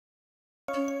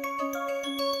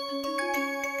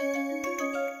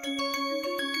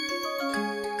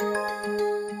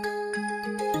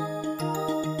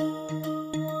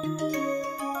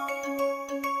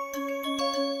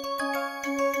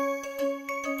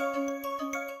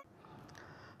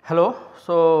Hello,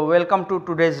 so welcome to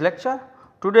today's lecture.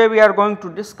 Today we are going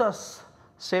to discuss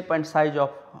shape and size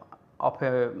of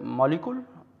a molecule,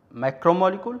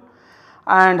 macromolecule,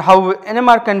 and how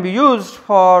NMR can be used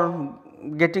for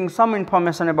getting some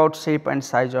information about shape and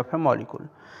size of a molecule.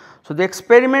 So, the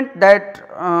experiment that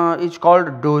is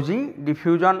called DOSI,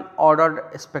 diffusion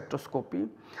ordered spectroscopy.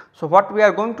 So, what we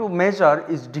are going to measure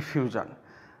is diffusion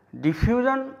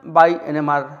by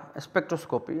NMR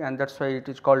spectroscopy, and that is why it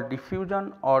is called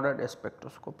diffusion ordered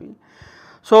spectroscopy.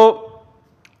 So,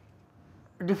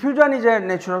 diffusion is a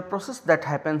natural process that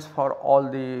happens for all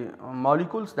the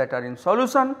molecules that are in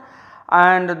solution,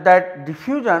 and that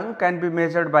diffusion can be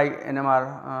measured by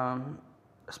NMR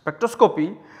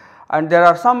spectroscopy, and there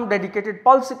are some dedicated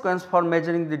pulse sequence for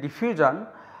measuring the diffusion,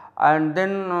 and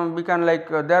then we can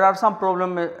there are some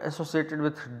problem associated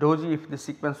with DOSI if the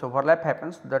sequence overlap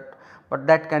happens, but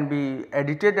that can be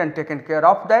edited and taken care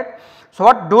of that. So,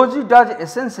 what DOSI does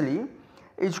essentially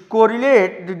is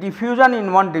correlate the diffusion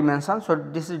in one dimension. So,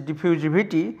 this is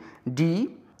diffusivity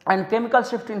D and chemical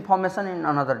shift information in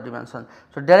another dimension.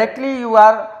 So, directly you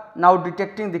are now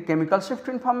detecting the chemical shift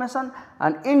information,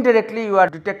 and indirectly you are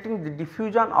detecting the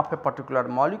diffusion of a particular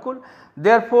molecule.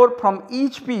 Therefore, from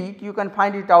each peak you can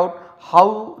find it out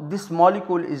how this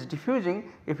molecule is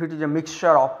diffusing if it is a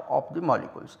mixture of the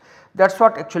molecules. That is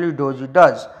what actually DOSI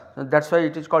does. So, that is why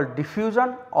it is called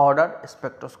diffusion ordered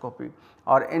spectroscopy,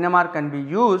 or NMR can be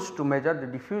used to measure the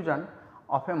diffusion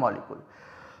of a molecule.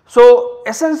 So,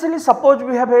 essentially suppose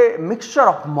we have a mixture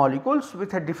of molecules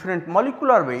with a different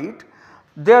molecular weight.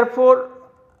 Therefore,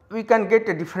 we can get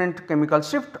a different chemical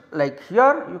shift, like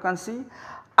here you can see,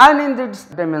 and in this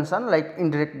dimension like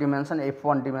indirect dimension,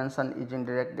 F1 dimension is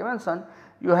indirect dimension,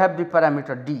 you have the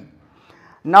parameter D.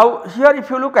 Now, here if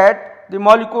you look at the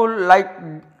molecule like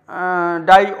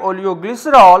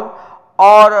dioleoglycerol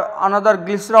or another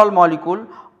glycerol molecule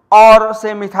or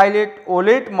say methylate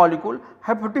olate molecule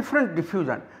have different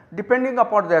diffusion depending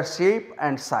upon their shape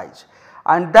and size,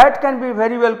 and that can be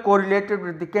very well correlated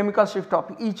with the chemical shift of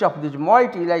each of these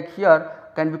moiety, like here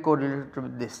can be correlated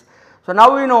with this. So,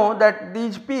 now we know that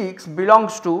these peaks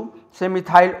belongs to say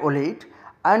methyl olate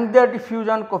and their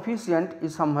diffusion coefficient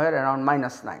is somewhere around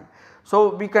 -9.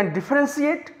 So, we can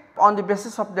differentiate on the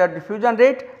basis of their diffusion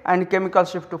rate and chemical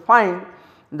shift to find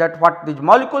that what these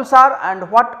molecules are and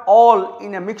what all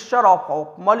in a mixture of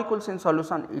molecules in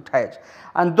solution it has,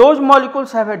 and those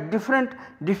molecules have a different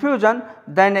diffusion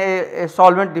than a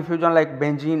solvent diffusion like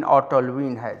benzene or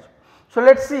toluene has. So,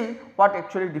 let us see what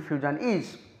actually diffusion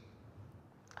is.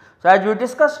 So, as we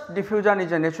discussed, diffusion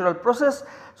is a natural process.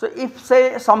 So, if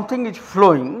say something is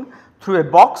flowing through a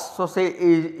box, so say A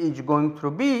is going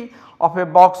through B of a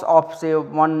box of say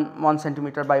 1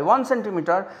 centimeter by 1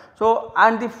 centimeter. So,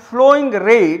 and the flowing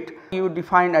rate you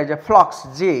define as a flux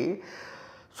J.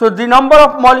 So, the number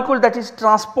of molecule that is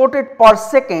transported per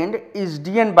second is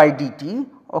dN by dt.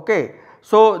 Okay.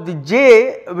 So, the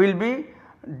J will be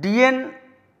dN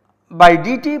by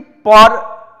dt per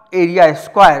area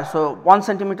square. So, 1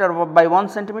 centimeter by 1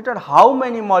 centimeter, how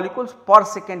many molecules per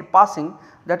second passing,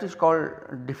 that is called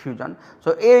diffusion.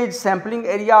 So, A is sampling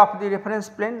area of the reference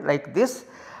plane like this,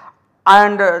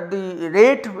 and the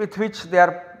rate with which they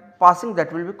are passing,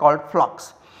 that will be called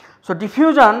flux. So,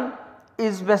 diffusion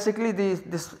is basically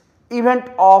this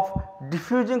event of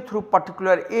diffusing through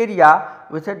particular area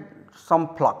with some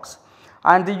flux,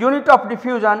 and the unit of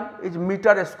diffusion is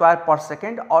meter square per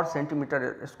second or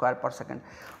centimeter square per second.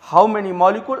 How many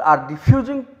molecules are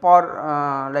diffusing per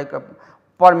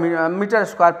per meter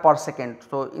square per second.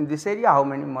 So, in this area how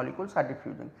many molecules are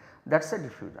diffusing, that is a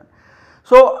diffusion.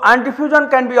 So, and diffusion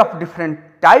can be of different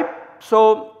type.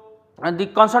 So, the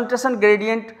concentration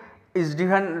gradient is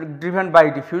driven by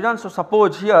diffusion. So,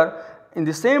 suppose here in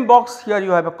the same box here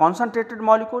you have a concentrated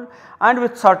molecule, and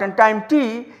with certain time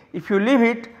t, if you leave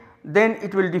it, then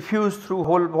it will diffuse through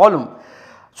whole volume.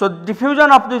 So,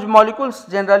 diffusion of these molecules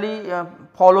generally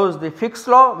follows the Fick's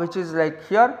law, which is like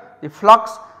here the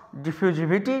flux,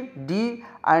 diffusivity D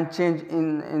and change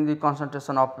in the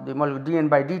concentration of the molecule dN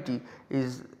by dt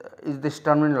is this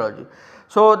terminology.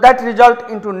 So, that result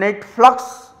into net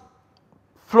flux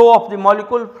flow of the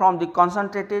molecule from the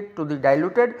concentrated to the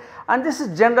diluted, and this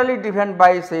is generally driven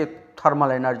by say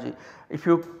thermal energy. If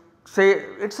you say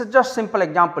it is just simple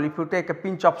example, if you take a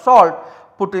pinch of salt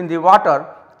put in the water,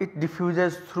 it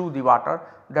diffuses through the water,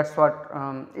 that is what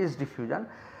is diffusion.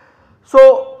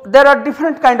 So, there are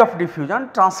different kind of diffusion,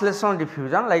 translational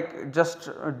diffusion like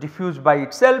just diffuse by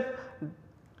itself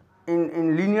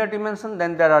in linear dimension,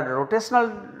 then there are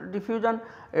rotational diffusion,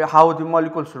 how the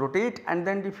molecules rotate and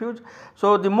then diffuse.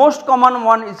 So, the most common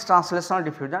one is translational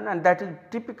diffusion, and that is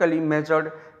typically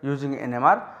measured using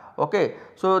NMR. Okay.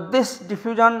 So, this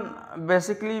diffusion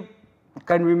basically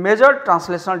can be measured,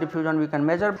 translational diffusion we can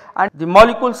measure, and the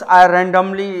molecules are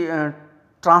randomly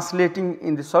translating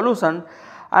in the solution,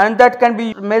 and that can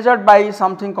be measured by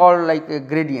something called like a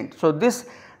gradient. So, this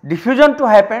diffusion to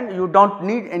happen you do not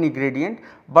need any gradient,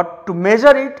 but to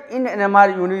measure it in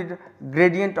NMR you need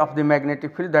gradient of the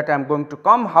magnetic field, that I am going to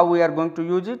come how we are going to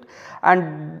use it,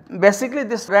 and basically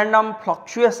this random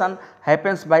fluctuation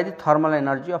happens by the thermal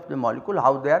energy of the molecule,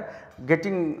 how they are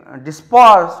getting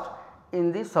dispersed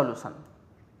in the solution.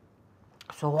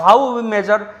 So, how we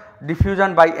measure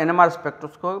diffusion by NMR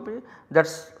spectroscopy, that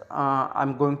is I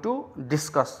am going to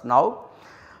discuss now.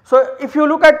 So, if you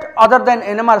look at other than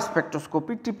NMR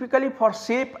spectroscopy, typically for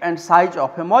shape and size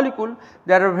of a molecule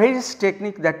there are various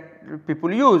techniques that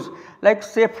people use, like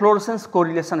say fluorescence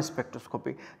correlation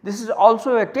spectroscopy. This is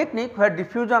also a technique where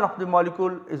diffusion of the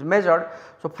molecule is measured.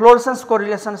 So, fluorescence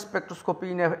correlation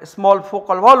spectroscopy in a small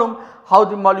focal volume, how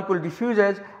the molecule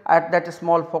diffuses at that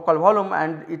small focal volume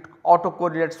and it auto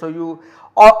correlates. So, you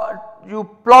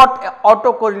plot a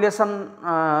auto correlation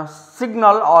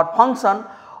signal or function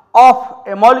of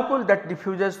a molecule that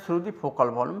diffuses through the focal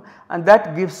volume, and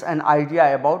that gives an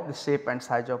idea about the shape and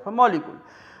size of a molecule.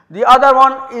 The other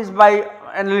one is by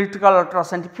analytical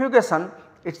ultracentrifugation.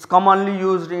 It is commonly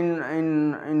used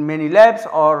in many labs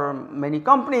or many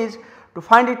companies to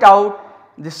find it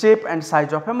out the shape and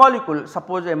size of a molecule.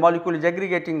 Suppose a molecule is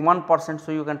aggregating 1%,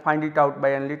 so you can find it out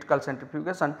by analytical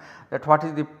centrifugation, that what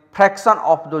is the fraction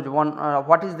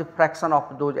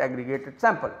of those aggregated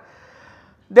sample.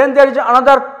 Then there is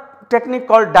another technique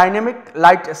called dynamic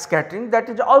light scattering, that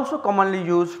is also commonly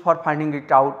used for finding it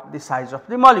out the size of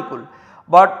the molecule,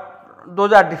 but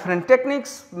those are different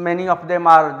techniques. Many of them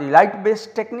are the light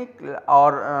based technique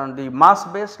or the mass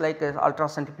based, like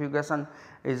ultracentrifugation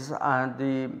is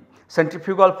the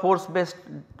centrifugal force based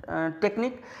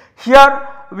technique. Here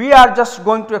we are just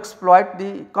going to exploit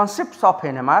the concepts of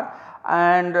NMR,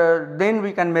 and then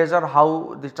we can measure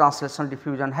how the translational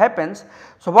diffusion happens.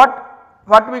 So,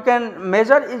 what we can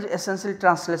measure is essentially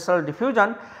translational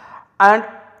diffusion, and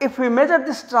if we measure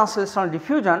this translational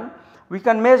diffusion we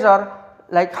can measure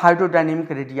like hydrodynamic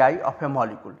radii of a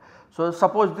molecule. So,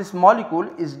 suppose this molecule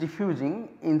is diffusing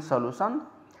in solution,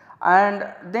 and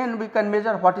then we can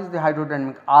measure what is the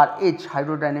hydrodynamic RH,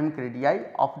 hydrodynamic radii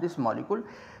of this molecule.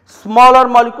 Smaller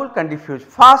molecule can diffuse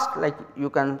fast, like you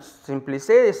can simply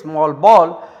say a small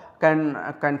ball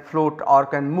can float or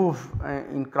can move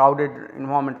in crowded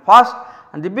environment fast,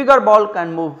 and the bigger ball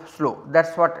can move slow. That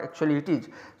is what actually it is.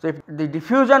 So, if the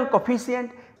diffusion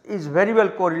coefficient is very well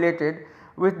correlated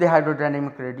with the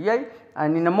hydrodynamic radii,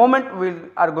 and in a moment we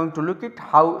are going to look at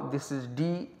how this is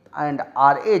D and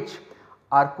RH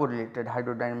are correlated,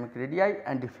 hydrodynamic radii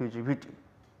and diffusivity.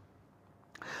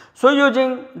 So,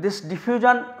 using this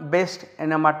diffusion based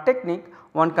NMR technique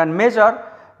one can measure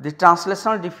the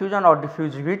translational diffusion or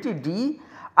diffusivity D,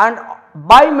 and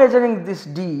by measuring this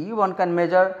D one can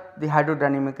measure the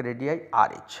hydrodynamic radii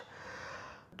RH.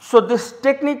 So, this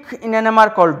technique in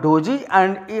NMR called DOGE,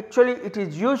 and actually it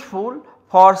is useful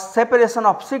for separation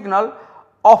of signal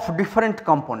of different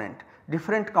component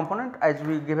as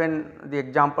we given the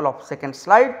example of second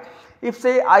slide. If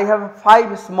say I have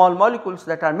 5 small molecules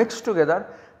that are mixed together,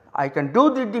 I can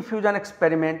do the diffusion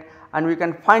experiment and we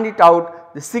can find it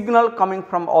out the signal coming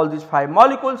from all these 5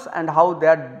 molecules and how they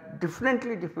are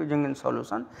differently diffusing in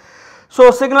solution. So,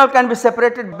 signal can be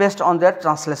separated based on their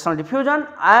translational diffusion,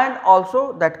 and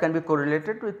also that can be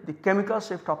correlated with the chemical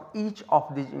shift of each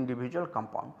of these individual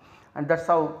compound, and that is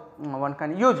how one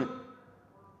can use it.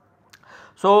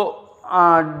 So,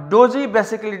 DOGE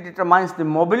basically determines the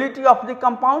mobility of the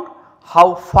compound,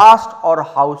 how fast or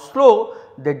how slow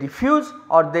they diffuse,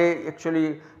 or they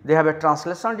have a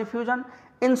translational diffusion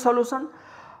in solution,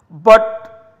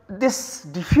 but this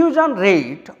diffusion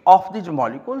rate of these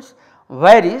molecules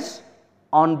varies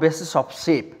on basis of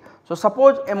shape. So,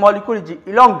 suppose a molecule is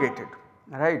elongated,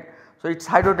 right. So, its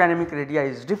hydrodynamic radii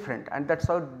is different, and that is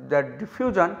how the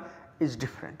diffusion is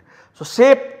different. So,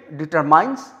 shape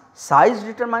determines, size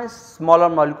determines, smaller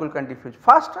molecule can diffuse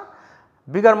faster,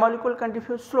 bigger molecule can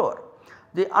diffuse slower.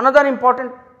 The another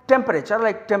important temperature,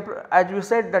 like as we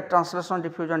said that translational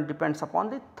diffusion depends upon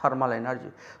the thermal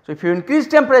energy. So, if you increase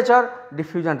temperature,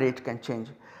 diffusion rate can change.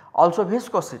 Also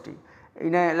viscosity,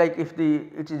 in a like if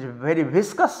it is very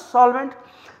viscous solvent,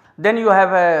 then you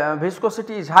have a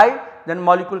viscosity is high, then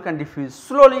molecule can diffuse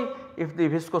slowly. If the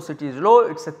viscosity is low,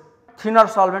 it is a thinner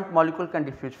solvent, molecule can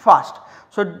diffuse fast.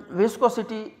 So,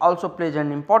 viscosity also plays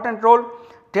an important role,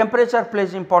 temperature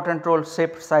plays important role,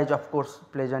 shape size of course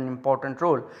plays an important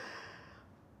role.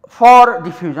 for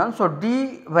diffusion, so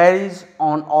D varies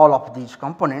on all of these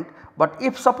component, but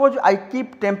if suppose I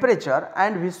keep temperature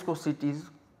and viscosity is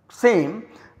same,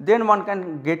 then one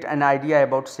can get an idea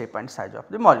about shape and size of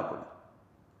the molecule.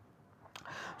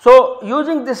 So,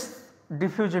 using this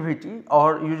diffusivity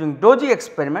or using Doji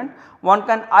experiment, one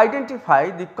can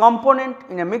identify the component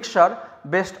in a mixture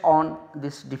based on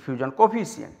this diffusion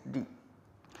coefficient D.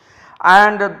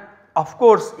 And of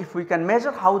course, if we can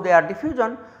measure how they are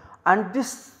diffusion, and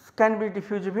this can be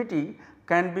diffusivity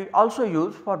can be also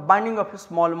used for binding of a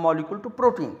small molecule to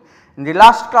protein. In the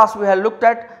last class we have looked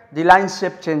at the line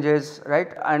shape changes,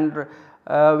 right, and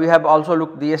we have also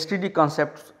looked the STD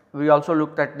concepts. We also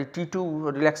looked at the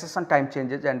T2 relaxation time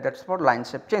changes, and that is for line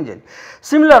shape changes.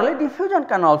 Similarly, diffusion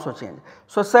can also change.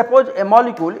 So, suppose a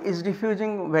molecule is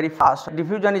diffusing very fast,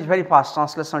 diffusion is very fast,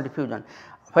 translational diffusion.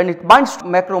 When it binds to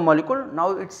macromolecule,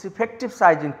 now its effective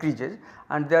size increases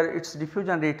and there its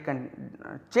diffusion rate can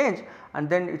change, and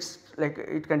then it's like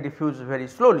it can diffuse very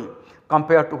slowly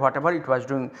compared to whatever it was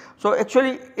doing. So,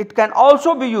 actually it can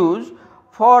also be used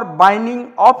for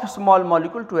binding of small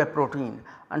molecule to a protein,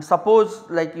 and suppose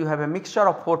like you have a mixture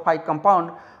of 4-5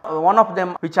 compound, one of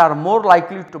them which are more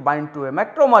likely to bind to a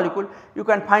macromolecule, you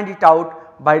can find it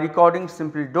out by recording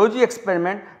simply Doji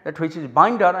experiment, that which is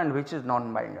binder and which is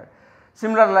non-binder.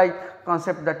 Similar like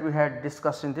concept that we had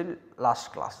discussed in the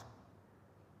last class.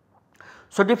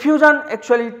 So, diffusion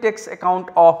actually takes account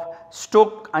of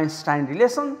Stokes-Einstein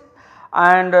relation,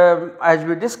 and as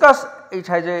we discussed, it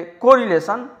has a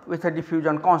correlation with a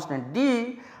diffusion constant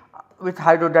D with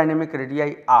hydrodynamic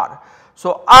radii R.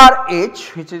 So,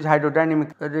 RH, which is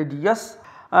hydrodynamic radius,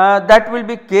 that will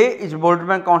be K is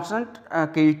Boltzmann constant,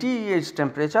 Kt is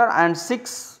temperature, and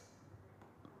 6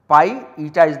 pi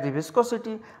eta is the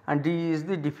viscosity and D is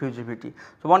the diffusivity.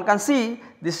 So, one can see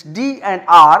this D and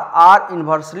R are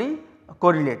inversely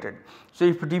correlated. So,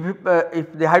 if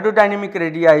the hydrodynamic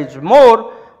radii is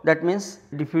more, that means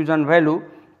diffusion value.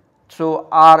 So,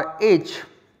 RH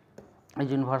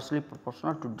is inversely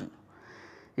proportional to D.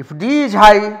 If D is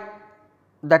high,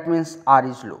 that means R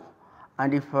is low,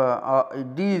 and if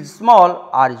D is small,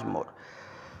 R is more.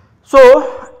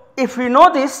 So, if we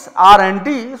know this R and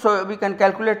D, so we can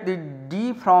calculate the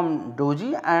D from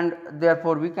Doji, and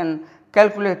therefore we can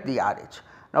calculate the RH.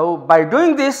 Now, by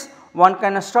doing this, one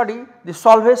can study the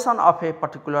solvation of a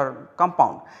particular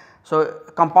compound. So,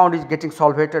 compound is getting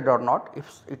solvated or not.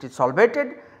 If it is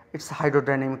solvated, its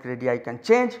hydrodynamic radii can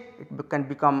change, it can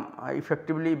become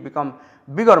effectively become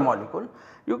bigger molecule.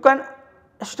 You can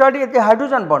study the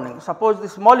hydrogen bonding. Suppose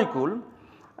this molecule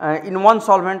in one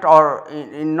solvent, or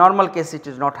in normal case it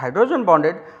is not hydrogen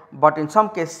bonded, but in some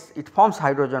case it forms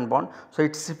hydrogen bond. So,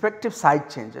 its effective site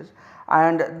changes,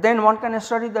 and then one can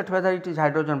study that whether it is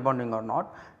hydrogen bonding or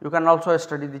not. You can also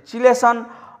study the chelation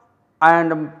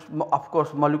and of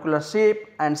course, molecular shape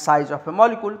and size of a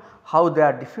molecule, how they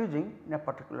are diffusing in a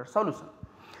particular solution.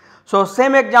 So,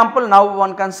 same example, now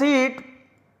one can see it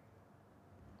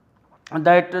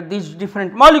that these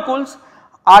different molecules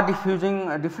are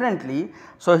diffusing differently.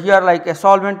 So, here like a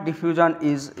solvent diffusion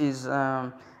is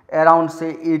around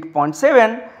say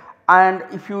 8.7, and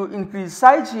if you increase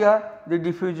size here, the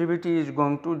diffusivity is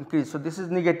going to increase. So, this is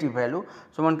negative value.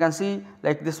 So, one can see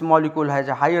like this molecule has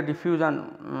a higher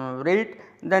diffusion rate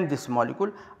than this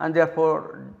molecule, and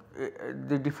therefore,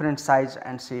 the different size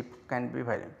and shape can be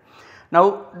varied.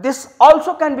 Now, this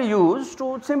also can be used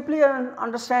to simply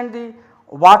understand the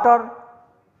water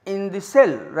in the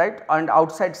cell, right, and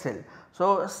outside cell.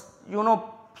 So, you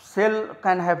know, cell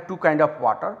can have two kind of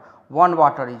water, one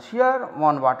water is here,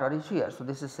 one water is here. So,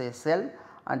 this is a cell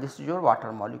and this is your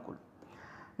water molecule.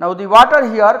 Now, the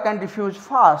water here can diffuse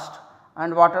fast,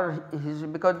 and water is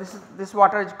because this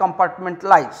water is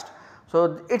compartmentalized.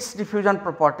 So, its diffusion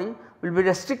property will be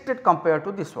restricted compared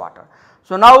to this water.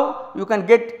 So, now you can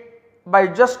get by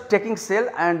just taking cell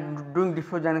and doing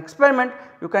diffusion experiment,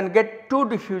 you can get two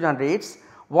diffusion rates,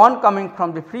 one coming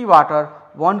from the free water,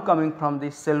 one coming from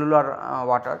the cellular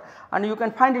water, and you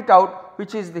can find it out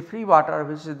which is the free water,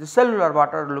 which is the cellular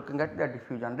water, looking at the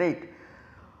diffusion rate.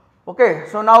 Okay.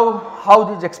 So, now how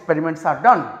these experiments are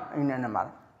done in NMR.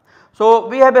 So,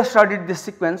 we have studied this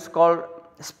sequence called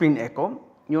spin echo.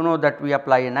 You know that we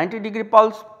apply a 90-degree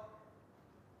pulse,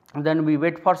 then we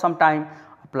wait for some time,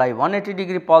 apply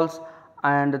 180-degree pulse,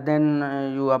 and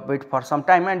then you wait for some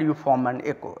time and you form an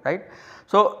echo, right.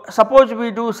 So, suppose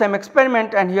we do same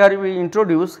experiment and here we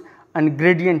introduce an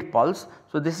gradient pulse.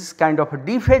 So, this is kind of a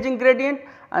dephasing gradient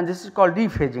and this is called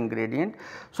dephasing gradient.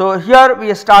 So, here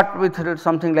we start with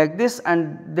something like this,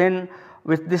 and then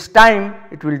with this time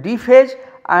it will dephase,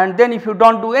 and then if you do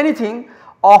not do anything,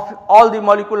 of all the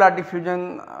molecule are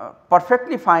diffusing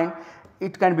perfectly fine,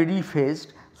 it can be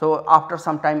rephased. So, after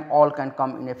some time all can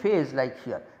come in a phase like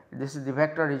here, this is the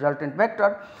vector resultant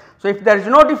vector. So, if there is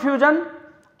no diffusion,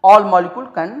 all molecule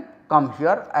can come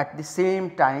here at the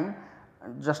same time,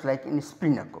 just like in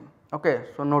spin vacuum. Okay.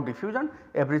 So, no diffusion,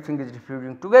 everything is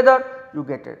diffusing together, you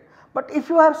get it. But if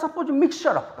you have suppose a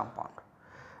mixture of compound,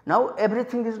 now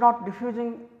everything is not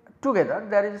diffusing together,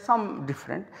 there is some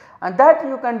different, and that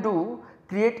you can do,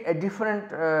 create a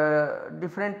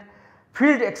different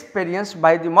field experience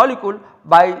by the molecule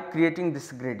by creating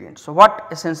this gradient. So, what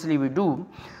essentially we do,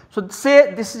 so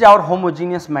say this is our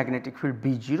homogeneous magnetic field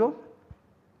B0,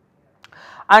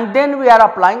 and then we are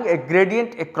applying a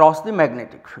gradient across the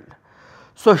magnetic field.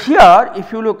 So, here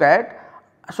if you look at,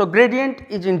 so gradient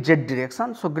is in z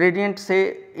direction. So, gradient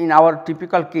say in our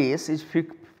typical case is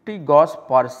 50 Gauss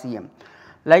per cm,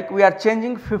 like we are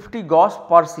changing 50 Gauss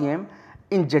per cm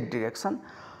in z direction.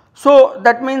 So,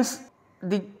 that means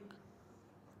the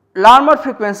Larmor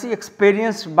frequency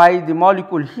experienced by the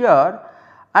molecule here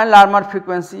and Larmor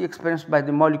frequency experienced by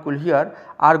the molecule here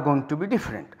are going to be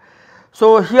different.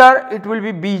 So, here it will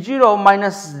be B0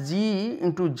 minus G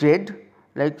into Z,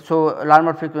 like so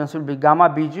Larmor frequency will be gamma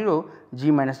B0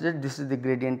 G minus Z, this is the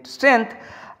gradient strength,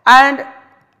 and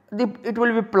it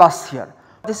will be plus here.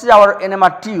 This is our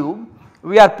NMR tube,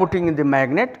 we are putting in the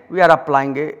magnet, we are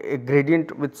applying a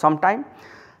gradient with some time.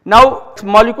 Now,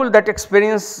 molecule that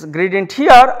experience gradient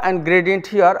here and gradient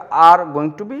here are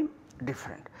going to be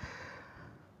different.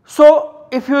 So,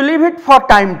 if you leave it for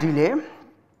time delay,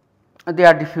 they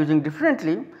are diffusing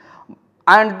differently,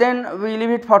 and then we leave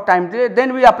it for time delay,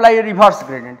 then we apply a reverse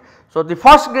gradient. So, the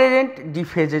first gradient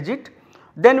dephases it,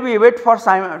 then we wait for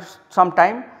some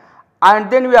time and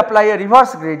then we apply a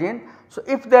reverse gradient. So,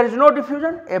 if there is no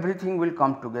diffusion, everything will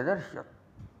come together here,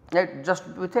 right, just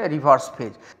with a reverse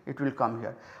phase it will come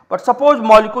here. But suppose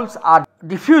molecules are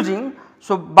diffusing,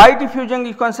 so by diffusing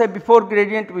you can say before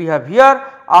gradient we have here,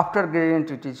 after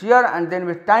gradient it is here, and then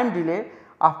with time delay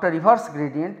after reverse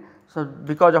gradient. So,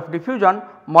 because of diffusion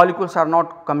molecules are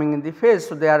not coming in the phase,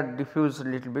 so they are diffused a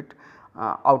little bit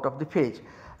out of the phase.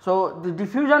 So, the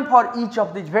diffusion for each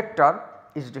of these vector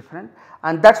is different,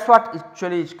 and that is what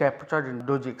actually is captured in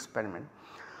Doji experiment.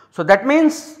 So, that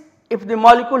means if the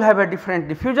molecule have a different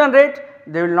diffusion rate,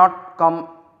 they will not come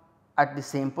at the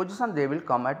same position, they will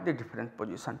come at the different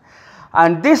position.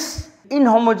 And this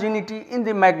inhomogeneity in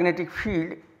the magnetic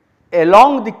field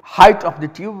along the height of the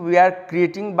tube we are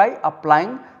creating by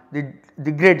applying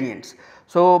the gradients.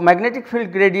 So, magnetic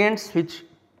field gradients which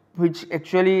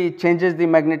actually changes the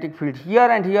magnetic field here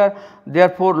and here,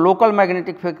 therefore, local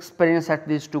magnetic field experience at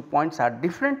these 2 points are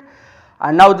different,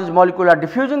 and now these molecules are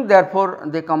diffusing, therefore,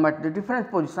 they come at the different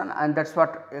position, and that is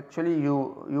what actually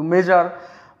you measure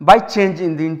by change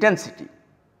in the intensity.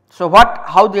 So,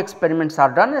 how the experiments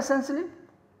are done essentially?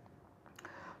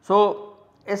 So,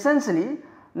 essentially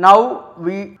now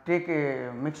we take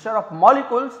a mixture of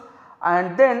molecules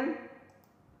and then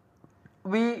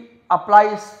we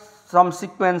apply some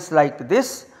sequence like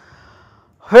this,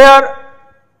 where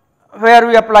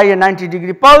we apply a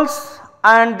 90-degree pulse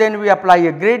and then we apply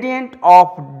a gradient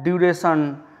of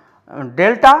duration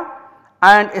delta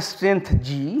and a strength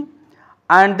G,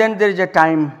 and then there is a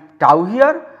time tau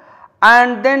here,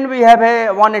 and then we have a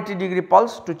 180-degree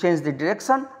pulse to change the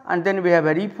direction, and then we have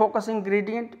a refocusing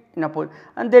gradient in a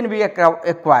and then we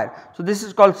acquire. So, this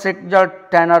is called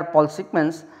Schecter-Tanner pulse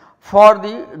sequence for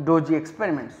the Doji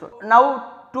experiment. So,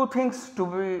 now two things to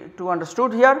be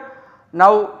understood here.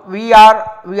 Now, we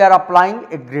are applying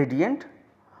a gradient.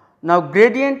 Now,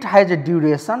 gradient has a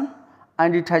duration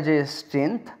and it has a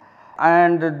strength,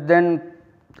 and then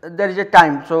there is a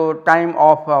time. So, time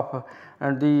of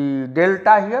the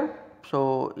delta here.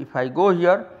 So, if I go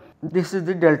here, this is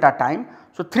the delta time.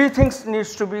 So, three things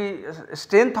needs to be: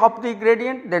 strength of the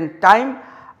gradient, then time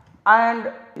and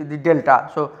the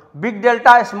delta. So, big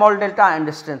delta, small delta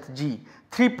and strength G,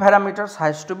 3 parameters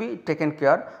has to be taken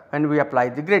care when we apply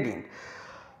the gradient.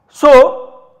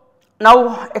 So,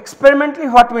 now experimentally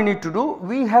what we need to do,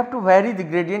 we have to vary the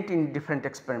gradient in different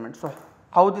experiments. So,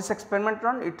 how this experiment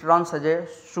run? It runs as a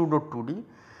pseudo 2D.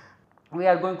 We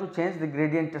are going to change the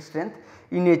gradient strength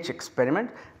in each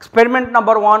experiment. Experiment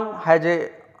number 1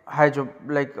 has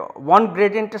like one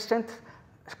gradient strength,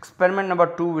 experiment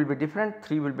number 2 will be different,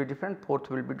 3 will be different, 4th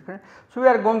will be different. So, we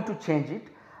are going to change it,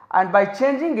 and by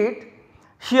changing it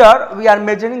here we are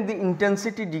measuring the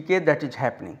intensity decay that is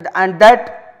happening, and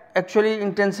that actually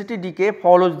intensity decay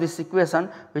follows this equation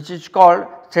which is called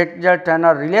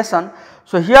Schecter-Tanner relation.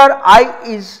 So, here I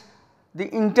is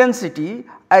the intensity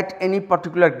at any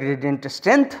particular gradient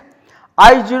strength,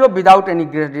 I0 without any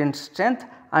gradient strength,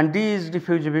 and D is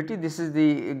diffusivity. This is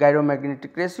the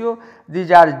gyromagnetic ratio.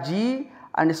 These are G,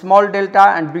 and small delta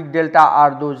and big delta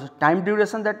are those time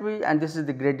duration that we, and this is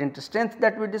the gradient strength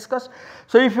that we discussed.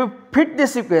 So, if you fit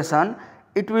this equation,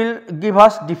 it will give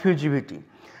us diffusivity.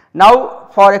 Now,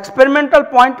 for experimental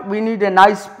point we need a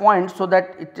nice point, so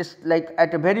that it is like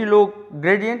at a very low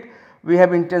gradient we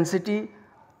have intensity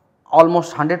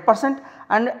almost 100%,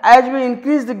 and as we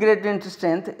increase the gradient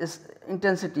strength,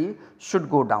 intensity should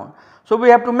go down. So, we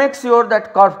have to make sure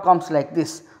that curve comes like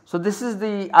this. So, this is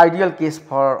the ideal case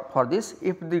for this.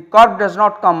 If the curve does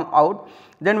not come out,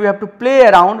 then we have to play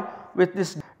around with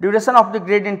this duration of the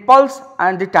gradient pulse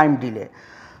and the time delay.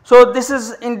 So, this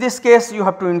is, in this case you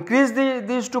have to increase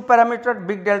these two parameters,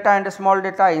 big delta and small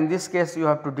delta. In this case you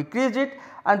have to decrease it,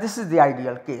 and this is the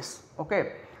ideal case.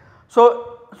 Okay.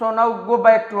 So, now go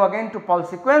back to again to pulse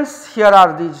sequence. Here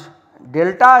are these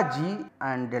delta, G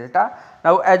and delta.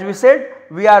 Now, as we said,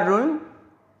 we are doing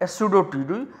a pseudo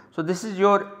TD. So, this is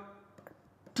your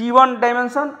T1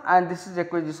 dimension and this is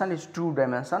acquisition is 2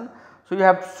 dimension. So, you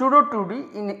have pseudo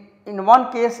 2D. In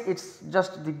one case it is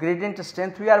just the gradient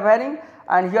strength we are varying,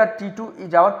 and here T2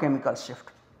 is our chemical shift.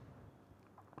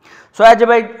 So, as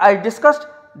I discussed,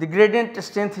 the gradient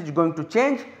strength is going to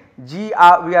change. G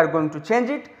we are going to change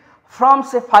it from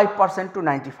say 5% to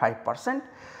 95%.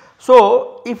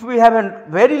 So, if we have a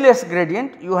very less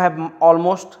gradient, you have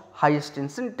almost highest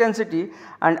intensity,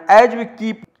 and as we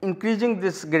keep increasing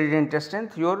this gradient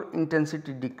strength, your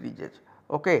intensity decreases.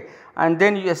 Okay. And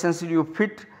then you essentially you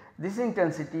fit this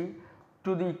intensity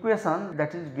to the equation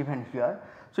that is given here.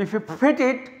 So, if you fit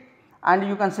it, and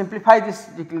you can simplify this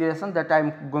declaration that I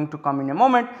am going to come in a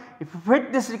moment. If you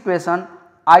fit this equation,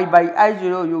 I by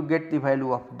I0, you get the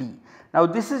value of D. Now,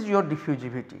 this is your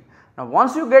diffusivity. Now,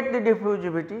 once you get the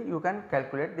diffusivity, you can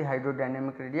calculate the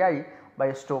hydrodynamic radii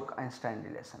by Stokes-Einstein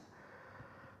relation.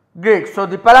 Great. So,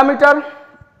 the parameter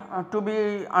to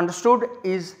be understood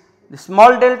is the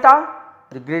small delta,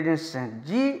 the gradient strength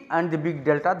G, and the big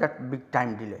delta, that big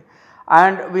time delay,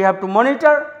 and we have to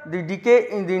monitor the decay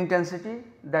in the intensity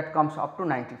that comes up to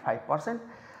 95%,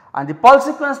 and the pulse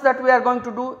sequence that we are going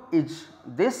to do is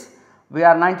this. We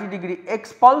are 90°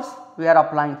 X pulse, we are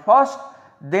applying first,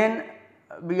 then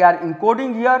we are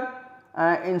encoding here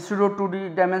in pseudo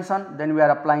 2D dimension, then we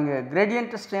are applying a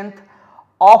gradient strength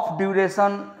of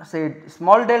duration say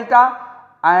small delta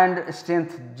and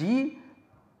strength G,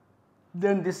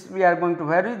 then this we are going to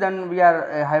vary, then we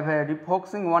are have a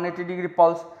refocusing 180°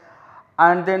 pulse,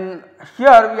 and then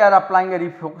here we are applying a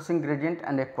refocusing gradient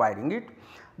and acquiring it.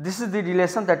 This is the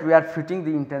relation that we are fitting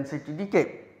the intensity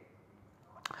decay.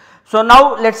 So,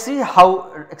 now let us see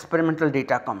how experimental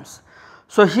data comes.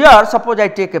 So, here suppose I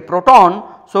take a proton.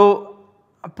 So,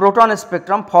 a proton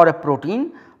spectrum for a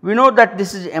protein, we know that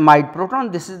this is amide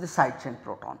proton, this is the side chain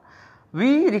proton.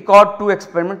 We record 2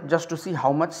 experiments just to see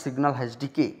how much signal has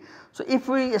decay. So, if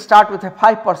we start with a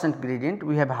 5% gradient,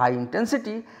 we have high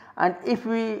intensity, and if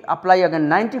we apply again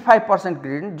 95%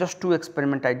 gradient, just 2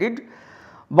 experiment I did,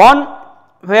 one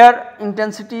where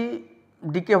intensity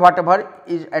decay whatever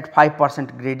is at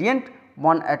 5% gradient,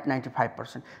 one at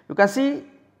 95%. You can see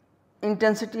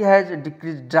intensity has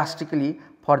decreased drastically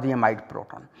for the amide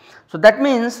proton. So, that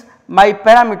means my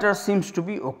parameter seems to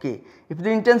be okay. If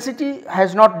the intensity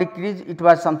has not decreased, it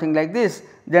was something like this,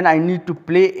 then I need to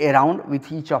play around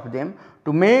with each of them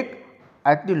to make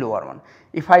at the lower one.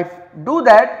 If I do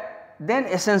that, then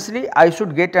essentially I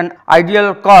should get an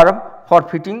ideal curve for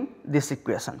fitting this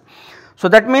equation. So,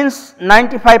 that means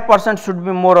 95% should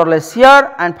be more or less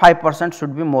here and 5%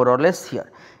 should be more or less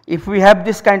here. If we have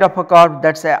this kind of a curve,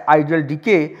 that is an ideal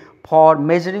decay for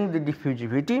measuring the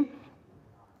diffusivity,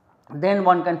 then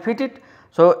one can fit it.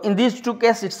 So, in these two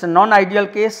cases it is a non-ideal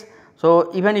case. So,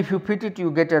 even if you fit it,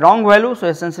 you get a wrong value. So,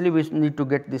 essentially we need to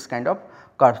get this kind of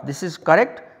curve. This is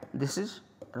correct, this is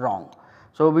wrong.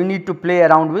 So, we need to play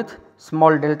around with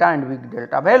small delta and big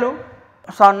delta value.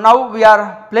 So, now we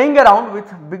are playing around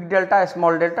with big delta,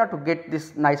 small delta to get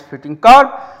this nice fitting curve.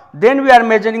 Then we are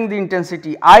measuring the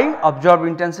intensity I, observed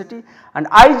intensity, and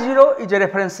I0 is a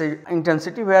reference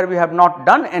intensity where we have not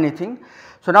done anything.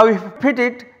 So, now if you fit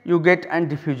it, you get an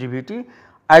diffusivity.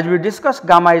 As we discussed,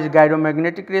 gamma is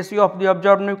gyromagnetic ratio of the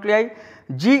observed nuclei,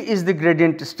 G is the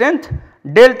gradient strength,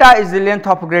 delta is the length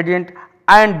of gradient,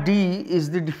 and D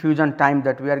is the diffusion time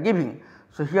that we are giving.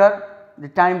 So, here the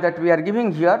time that we are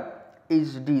giving here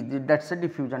is D, that is a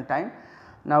diffusion time.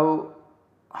 Now,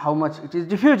 how much it is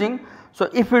diffusing. So,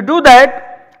 if we do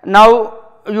that, now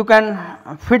you can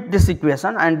fit this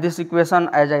equation, and this equation,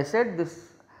 as I said, this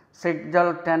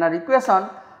Segal-Tanner equation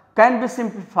can be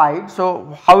simplified.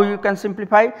 So, how you can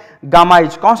simplify? Gamma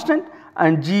is constant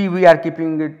and G we are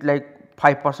keeping it like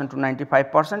 5% to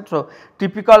 95%. So,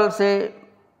 typical say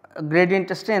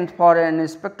gradient strength for an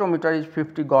spectrometer is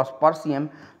 50 Gauss per cm.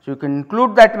 So, you can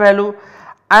include that value,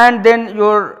 and then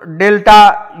your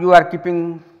delta you are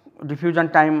keeping diffusion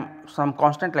time some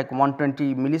constant like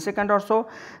 120 millisecond or so.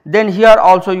 Then here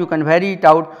also you can vary it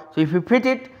out. So, if you fit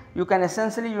it, you can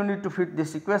essentially you need to fit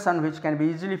this equation which can be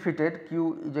easily fitted.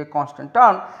 Q is a constant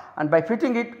term, and by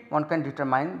fitting it one can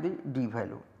determine the D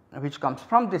value which comes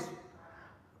from this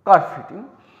curve fitting.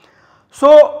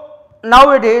 So,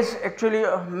 nowadays actually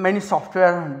many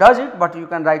software does it, but you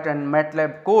can write an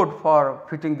MATLAB code for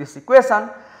fitting this equation.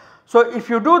 So, if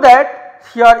you do that,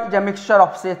 here is a mixture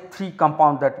of say 3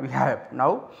 compound that we have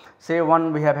now. Say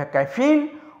one we have a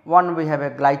caffeine, one we have a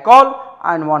glycol,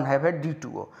 and one have a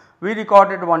D2O. We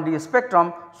recorded 1D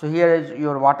spectrum. So, here is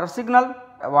your water signal,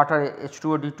 water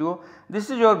H2O D2O. This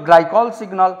is your glycol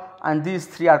signal, and these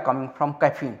 3 are coming from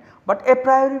caffeine. But a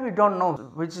priori we do not know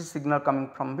which is signal coming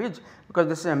from which, because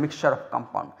this is a mixture of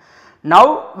compound.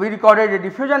 Now, we recorded a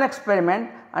diffusion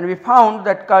experiment, and we found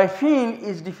that caffeine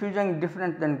is diffusing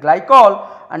different than glycol,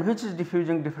 and which is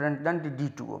diffusing different than the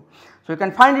D2O. So, you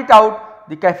can find it out,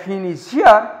 the caffeine is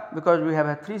here because we have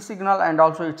a 3 signal, and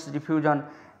also its diffusion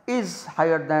is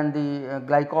higher than the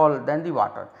glycol than the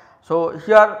water. So,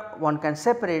 here one can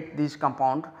separate these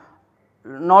compound,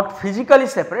 not physically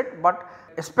separate, but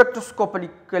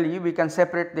spectroscopically we can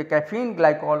separate the caffeine,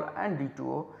 glycol and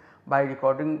D2O by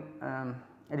recording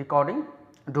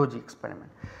Doji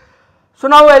experiment. So,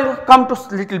 now I will come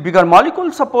to little bigger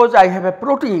molecule. Suppose I have a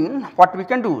protein, what we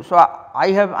can do. So, I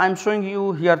am showing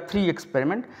you here 3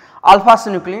 experiment. Alpha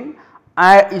synuclein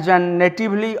is a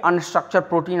natively unstructured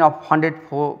protein of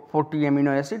 140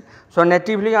 amino acid. So,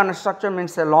 natively unstructured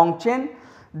means a long chain.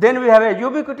 Then we have a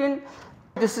ubiquitin,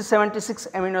 this is 76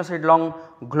 amino acid long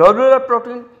globular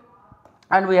protein,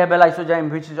 and we have a lysozyme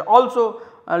which is also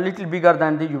a little bigger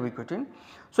than the ubiquitin.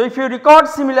 So, if you record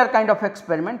similar kind of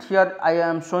experiment, here I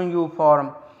am showing you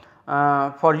for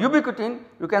ubiquitin,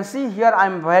 you can see here I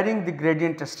am varying the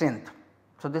gradient strength.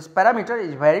 So, this parameter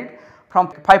is varied from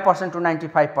 5% to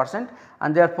 95%,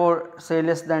 and therefore, say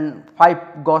less than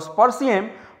 5 Gauss per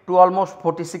cm to almost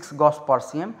 46 Gauss per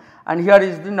cm, and here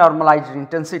is the normalized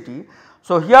intensity.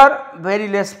 So, here very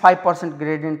less 5%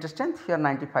 gradient strength, here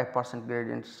 95%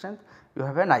 gradient strength, you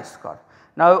have a nice curve.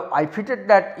 Now, I fitted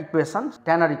that equation,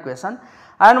 Tanner equation,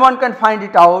 and one can find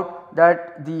it out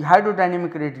that the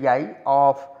hydrodynamic radii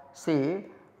of say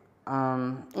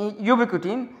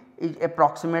ubiquitin is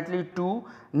approximately 2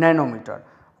 nanometer.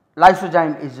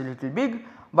 Lysozyme is a little big,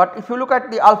 but if you look at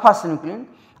the alpha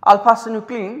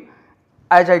synuclein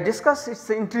as I discussed, it is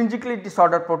intrinsically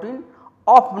disordered protein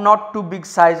of not too big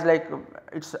size, like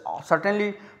it is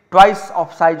certainly twice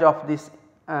of size of this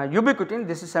ubiquitin.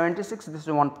 This is 76, this is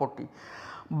 140.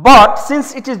 But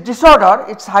since it is disordered,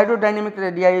 its hydrodynamic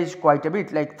radii is quite a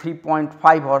bit, like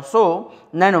 3.5 or so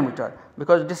nanometer,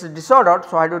 because this is disordered.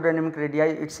 So, hydrodynamic radii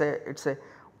it is a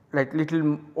like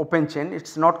little open chain, it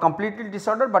is not completely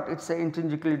disordered, but it is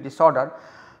intrinsically disordered.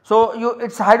 So,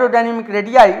 its hydrodynamic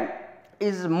radii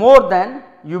is more than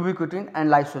ubiquitin and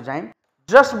lysozyme.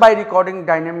 Just by recording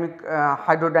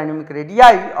hydrodynamic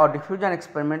radii or diffusion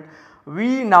experiment,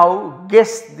 we now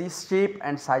guess the shape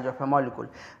and size of a molecule.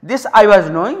 This I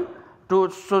was knowing to,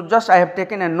 so just I have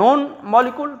taken a known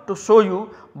molecule to show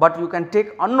you, but you can take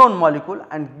unknown molecule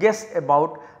and guess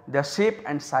about the shape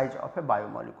and size of a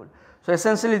biomolecule. So,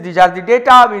 essentially these are the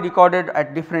data we recorded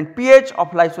at different pH of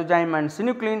lysozyme and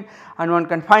synuclein, and one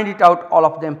can find it out, all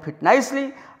of them fit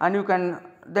nicely, and you can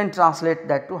then translate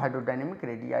that to hydrodynamic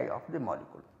radii of the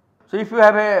molecule. So, if you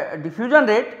have a diffusion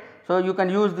rate, so you can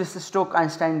use this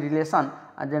Stokes-Einstein relation,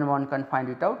 and then one can find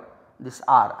it out, this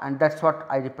R, and that is what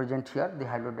I represent here, the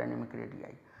hydrodynamic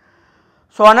radii.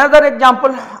 So, another example,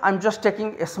 I am just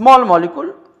taking a small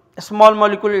molecule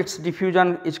its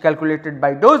diffusion is calculated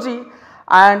by Doji,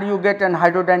 and you get an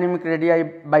hydrodynamic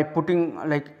radii by putting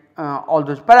like all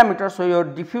those parameters. So, your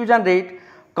diffusion rate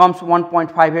comes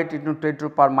 1.58 into 10 to the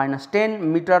power minus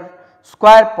 10 meter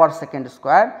square per second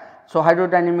square. So,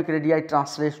 hydrodynamic radii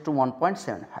translates to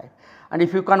 1.75, and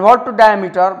if you convert to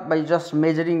diameter by just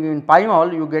measuring in pi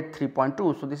mole, you get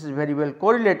 3.2. So, this is very well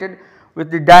correlated with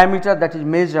the diameter that is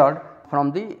measured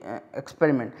from the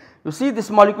experiment. You see this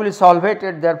molecule is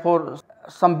solvated, therefore,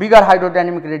 some bigger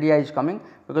hydrodynamic radii is coming,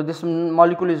 because this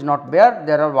molecule is not bare,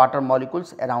 there are water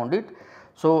molecules around it.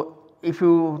 So, if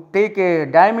you take a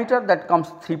diameter that comes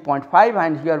 3.5,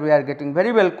 and here we are getting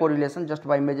very well correlation just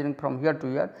by measuring from here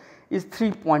to here is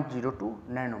 3.02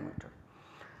 nanometer.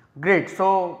 Great.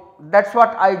 So, that is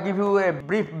what I give you a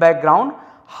brief background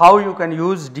how you can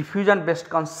use diffusion based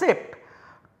concept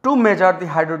to measure the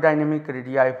hydrodynamic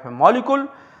radii of a molecule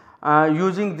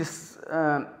using this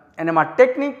NMR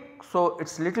technique. So, it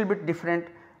is little bit different.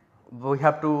 We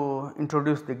have to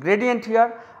introduce the gradient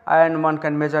here, and one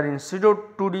can measure in pseudo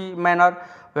 2D manner,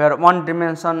 where one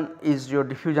dimension is your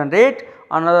diffusion rate,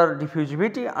 another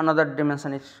diffusivity, another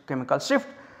dimension is chemical shift.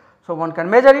 So, one can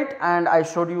measure it, and I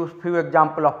showed you few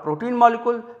example of protein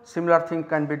molecule. Similar thing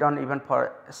can be done even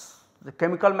for the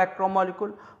chemical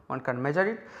macromolecule, one can measure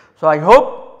it. So, I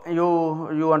hope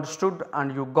you understood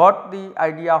and you got the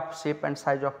idea of shape and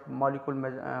size of molecule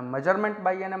measurement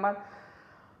by NMR.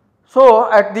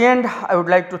 So, at the end I would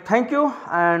like to thank you,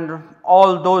 and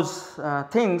all those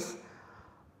things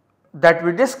that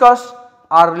we discussed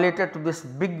are related to this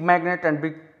big magnet and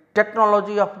big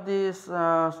technology of this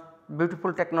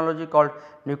beautiful technology called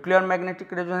nuclear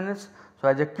magnetic resonance. So,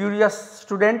 as a curious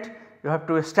student, you have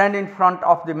to stand in front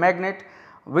of the magnet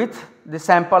with the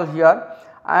sample here,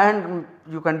 and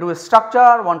you can do a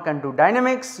structure, one can do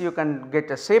dynamics, you can get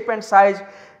a shape and size,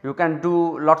 you can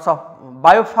do lots of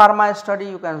biopharma study,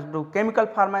 you can do chemical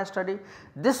pharma study.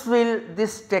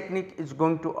 This technique is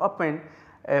going to open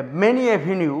many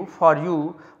avenue for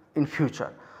you in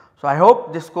future. So, I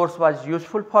hope this course was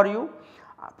useful for you.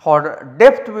 For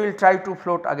depth, we will try to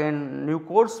float again new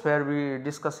course where we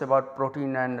discuss about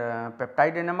protein and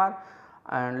peptide NMR,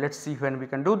 and let us see when we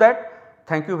can do that.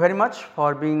 Thank you very much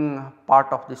for being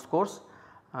part of this course.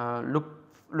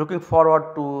 Looking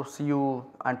forward to see you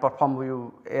and perform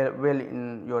you well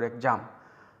in your exam.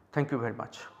 Thank you very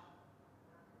much.